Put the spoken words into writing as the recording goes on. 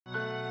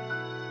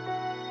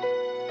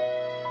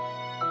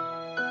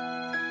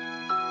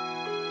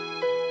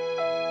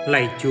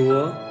Lạy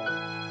Chúa,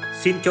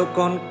 xin cho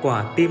con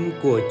quả tim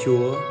của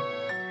Chúa.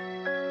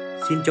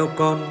 Xin cho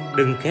con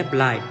đừng khép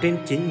lại trên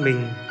chính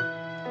mình,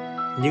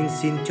 nhưng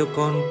xin cho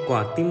con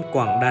quả tim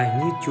quảng đại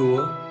như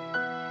Chúa,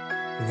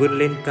 vươn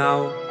lên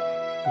cao,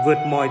 vượt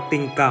mọi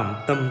tình cảm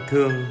tầm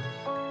thường,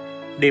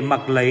 để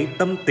mặc lấy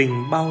tâm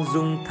tình bao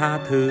dung tha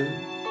thứ.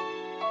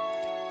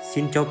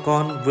 Xin cho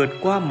con vượt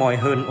qua mọi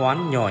hờn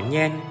oán nhỏ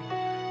nhen,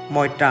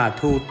 mọi trả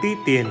thù ti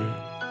tiền.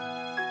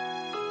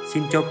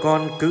 Xin cho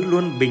con cứ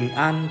luôn bình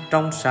an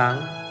trong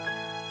sáng,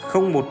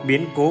 không một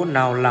biến cố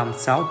nào làm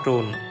xáo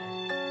trộn,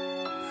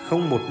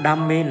 không một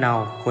đam mê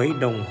nào khuấy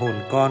động hồn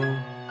con.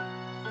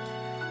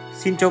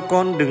 Xin cho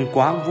con đừng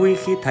quá vui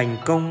khi thành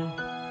công,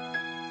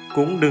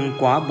 cũng đừng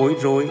quá bối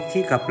rối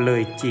khi gặp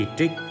lời chỉ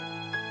trích.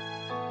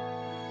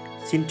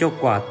 Xin cho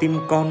quả tim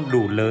con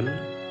đủ lớn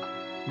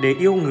để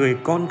yêu người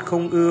con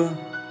không ưa.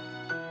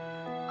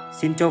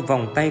 Xin cho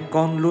vòng tay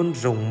con luôn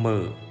rộng mở,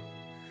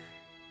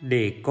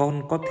 để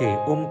con có thể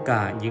ôm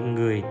cả những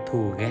người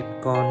thù ghét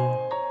con.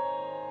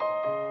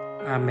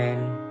 Amen.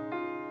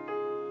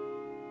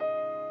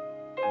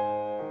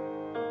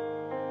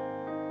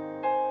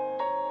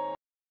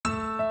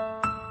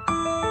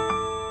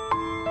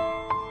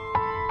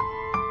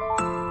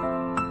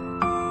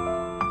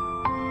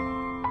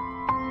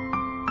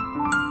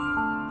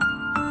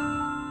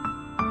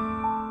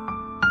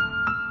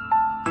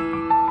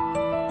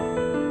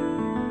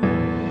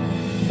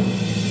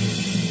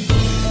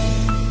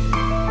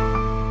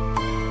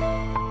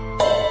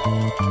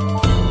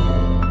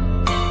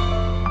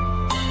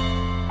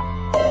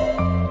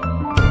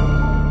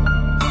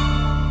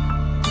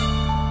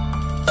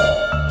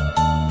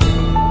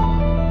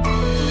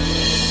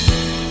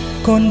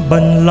 Con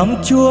bận lắm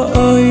Chúa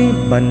ơi,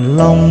 bận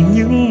lòng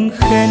những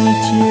khen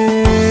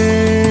chê.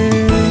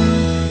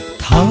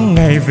 Tháng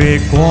ngày về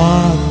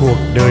qua, cuộc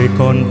đời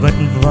con vất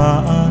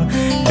vả.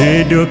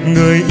 Để được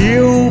người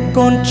yêu,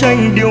 con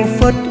tranh điều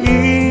phất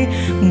ý.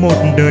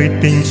 Một đời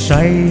tình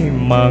say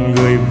mà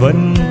người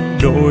vẫn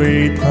đổi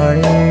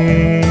thay.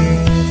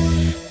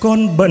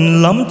 Con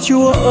bận lắm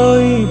Chúa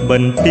ơi,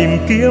 bận tìm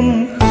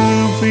kiếm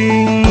hư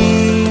vinh.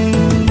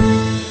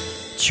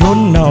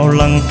 Chốn nào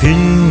lặng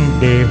thinh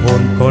để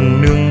hồn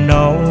con nương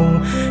náu.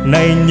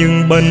 Này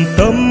nhưng bận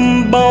tâm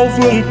bao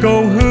vương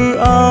cầu hư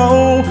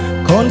áo.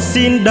 Con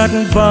xin đặt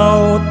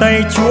vào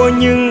tay Chúa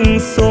những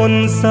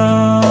xôn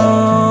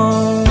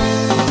xao,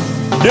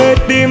 để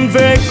tìm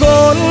về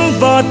con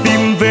và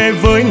tìm về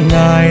với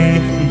Ngài.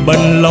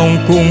 Bận lòng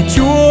cùng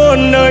Chúa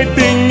nơi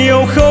tình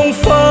yêu không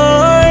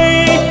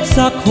phai.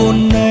 Xác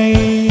hồn này,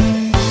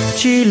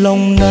 chi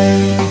lòng này,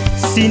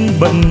 xin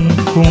bận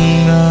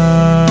cùng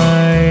Ngài.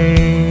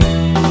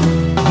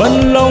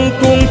 Bận lòng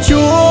cùng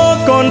Chúa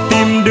con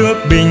tìm được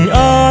bình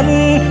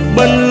an.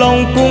 Bận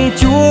lòng cùng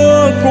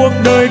Chúa cuộc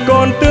đời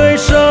con tươi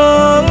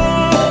sáng.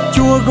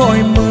 Chúa gọi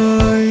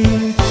mời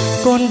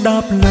con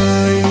đáp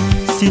lời,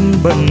 xin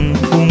bận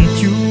cùng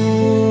Chúa.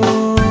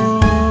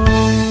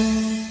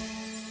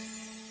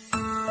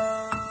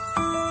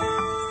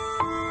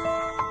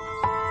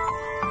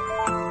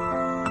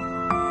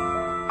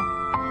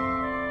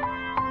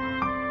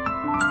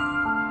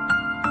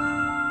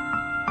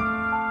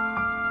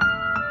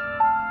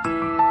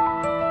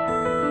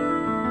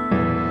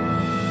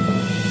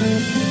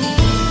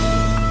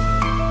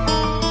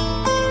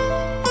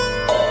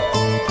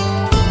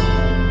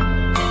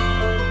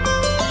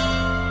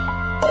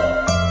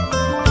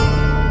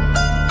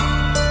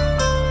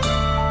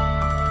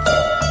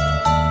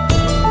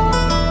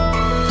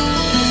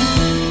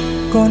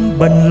 Con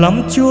bận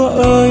lắm Chúa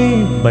ơi,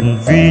 bận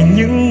vì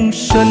những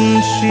sân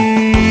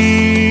si.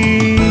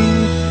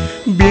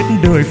 Biết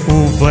đời phù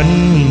vân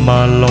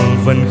mà lòng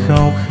vẫn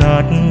khao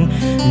khát.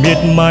 Miệt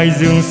mài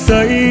giường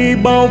xây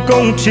bao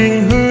công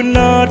trình hư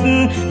nát.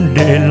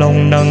 Để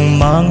lòng nặng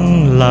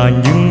mang là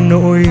những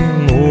nỗi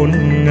ngổn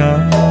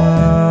ngang.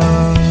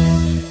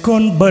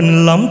 Con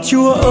bận lắm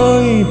Chúa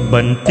ơi,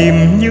 bận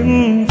tìm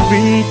những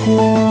vinh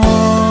quang.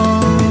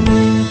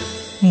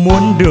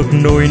 Muốn được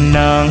nỗi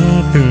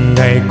nang từng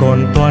ngày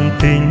còn toàn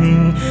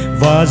tình.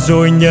 Và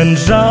rồi nhận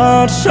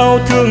ra sao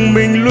thương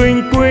mình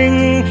luinh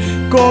quinh.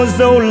 Có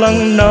dấu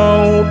lặng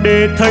nào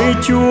để thấy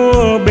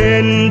Chúa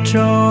bên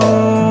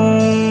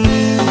trong.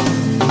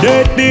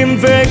 Để tìm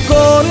về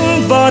con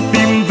và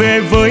tìm về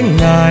với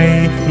Ngài.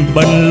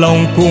 Bận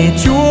lòng cùng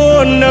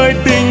Chúa nơi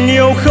tình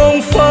yêu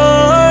không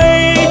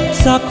phai.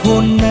 Xác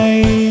hồn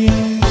này,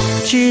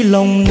 chi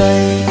lòng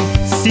này,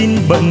 xin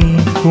bận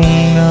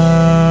cùng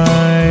Ngài.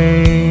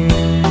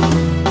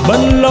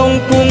 Bận lòng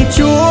cùng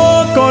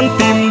Chúa con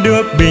tìm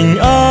được bình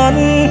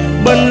an.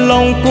 Bận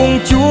lòng cùng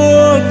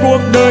Chúa cuộc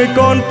đời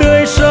con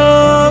tươi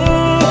sáng.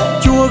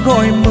 Chúa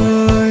gọi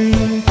mời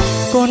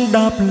con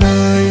đáp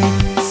lời,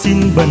 xin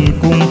bận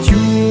cùng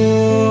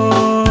Chúa.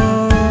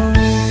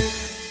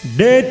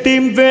 Để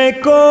tìm về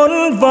con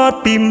và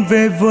tìm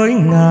về với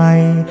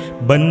Ngài.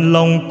 Bận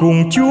lòng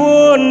cùng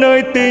Chúa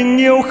nơi tình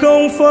yêu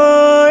không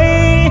phai.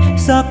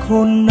 Xác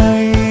hồn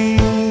này,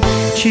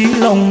 trí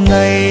lòng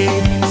này,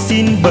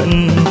 xin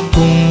bận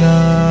cùng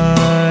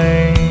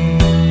Ngài.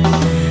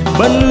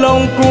 Bận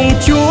lòng cùng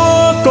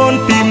Chúa con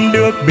tìm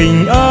được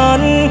bình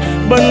an,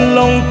 bận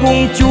lòng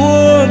cùng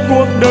Chúa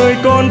cuộc đời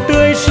còn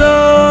tươi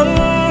sáng.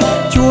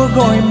 Chúa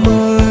gọi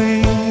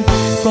mời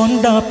con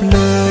đáp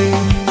lời,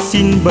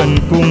 xin bận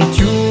cùng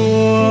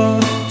Chúa.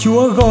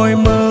 Chúa gọi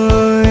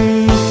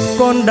mời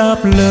con đáp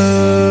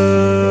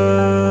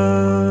lời,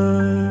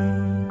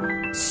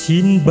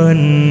 xin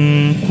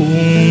bận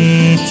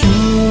cùng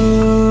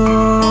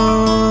Chúa.